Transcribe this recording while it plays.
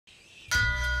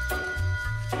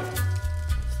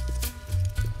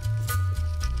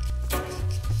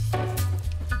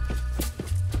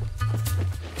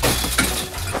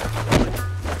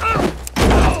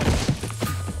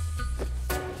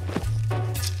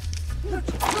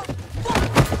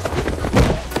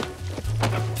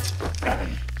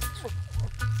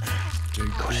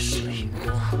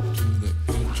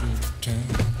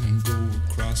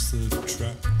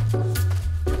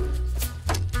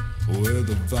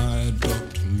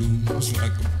viaduct looms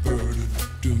like a bird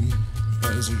of doom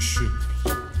as it ships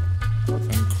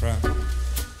and cracks.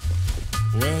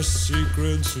 Where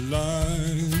secrets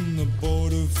lie in the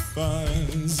border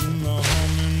fires and the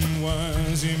humming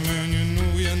wires. Yeah, man, you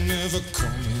know you're never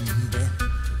coming back.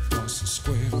 Past the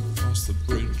square, past the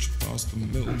bridge, past the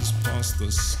mills, past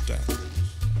the stacks.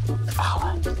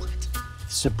 Alan,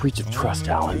 this is a breach of trust,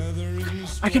 Alan.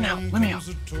 I can help. Let me help.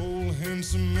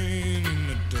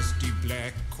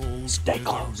 Stay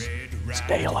close.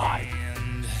 Stay alive.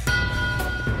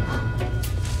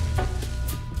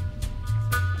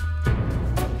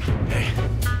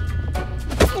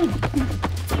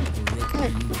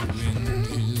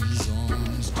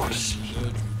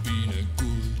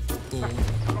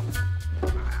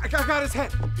 I got his head.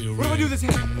 What do I do with his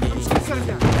head? I'm just gonna set it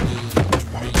down.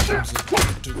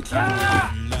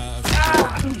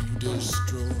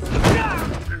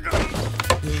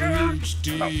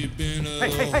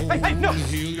 Hey, no!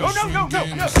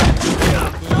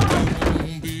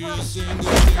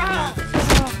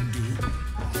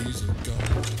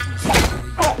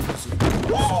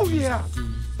 Oh, yeah!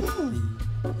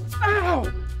 Ow!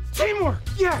 Teamwork,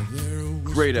 yeah!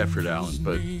 Great effort, Alan,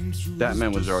 but that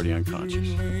man was already unconscious.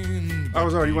 I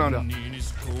was already wound up.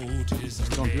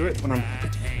 Don't do it when I'm...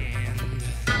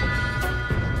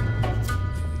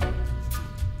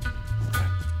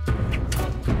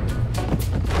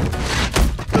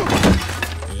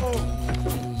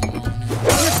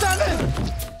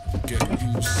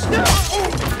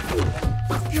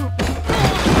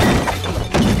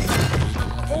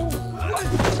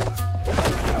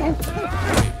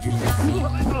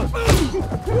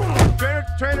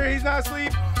 Trainer, he's not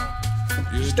asleep.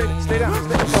 Stay down.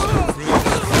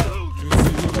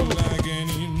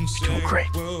 Doing great.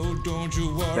 Don't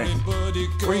you worry, Hey, buddy,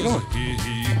 where you going? Here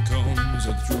he comes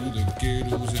through the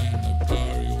ghettos and the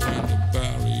barrio and the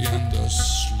barry and the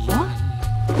slum.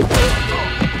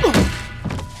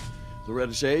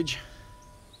 Loretta Sage,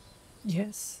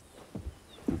 Yes.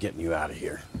 I'm getting you out of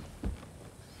here.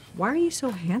 Why are you so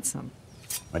handsome?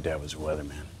 My dad was a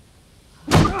weatherman.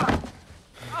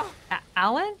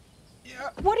 Alan? Yeah.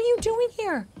 What are you doing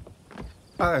here?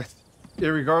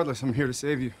 Irregardless, I'm here to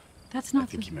save you. That's I not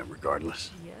think the... you meant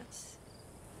regardless. Yes.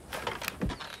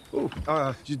 Oh,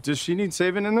 does she need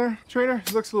saving in there, Trainer?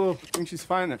 She looks a little... I think she's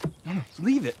fine there. No,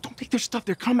 leave it. Don't take their stuff.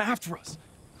 They're coming after us.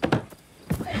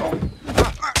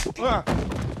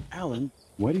 Alan,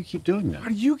 why do you keep doing that? Why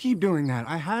do you keep doing that?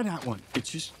 I had that one.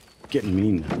 It's just getting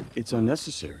mean now. It's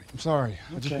unnecessary. I'm sorry.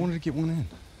 I just wanted to get one in.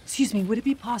 Excuse me, would it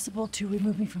be possible to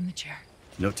remove me from the chair?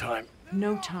 No time.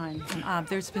 No time.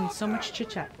 There's been so much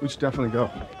chit-chat. We should definitely go.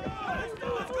 With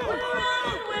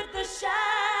the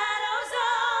shadows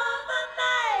of the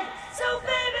night. So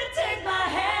baby, take my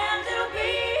hand, it'll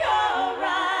be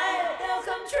alright. They'll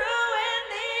come true in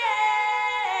the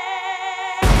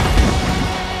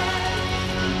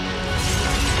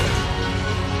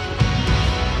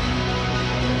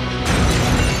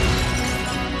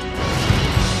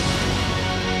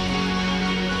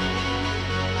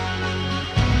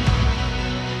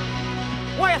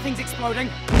Why are things exploding?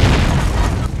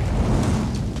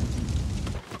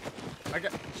 I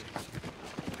got...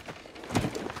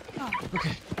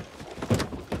 Okay.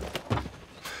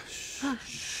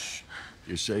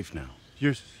 You're safe now.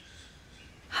 You're...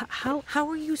 How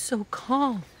are you so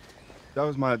calm? That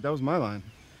was my line.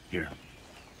 Here.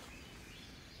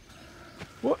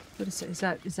 What? What is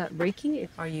that raking?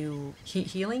 Are you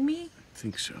healing me? I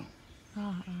think so.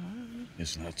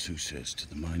 As Lao Tzu says, to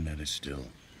the mind that is still.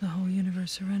 The whole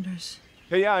universe surrenders.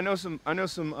 Hey, yeah, I know some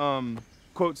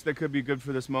quotes that could be good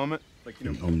for this moment. Like, you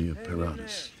know... In omnia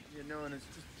paratus. You know, and it's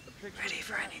just a picture. Ready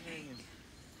for anything.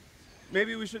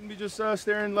 Maybe we shouldn't be just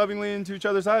staring lovingly into each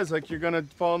other's eyes like you're gonna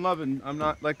fall in love and I'm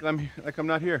not I'm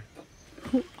not here.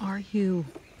 Who are you?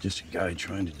 Just a guy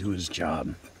trying to do his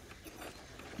job.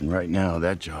 And right now,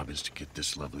 that job is to get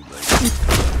this lovely lady.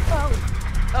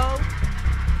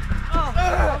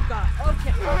 Oh, God.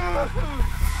 Okay.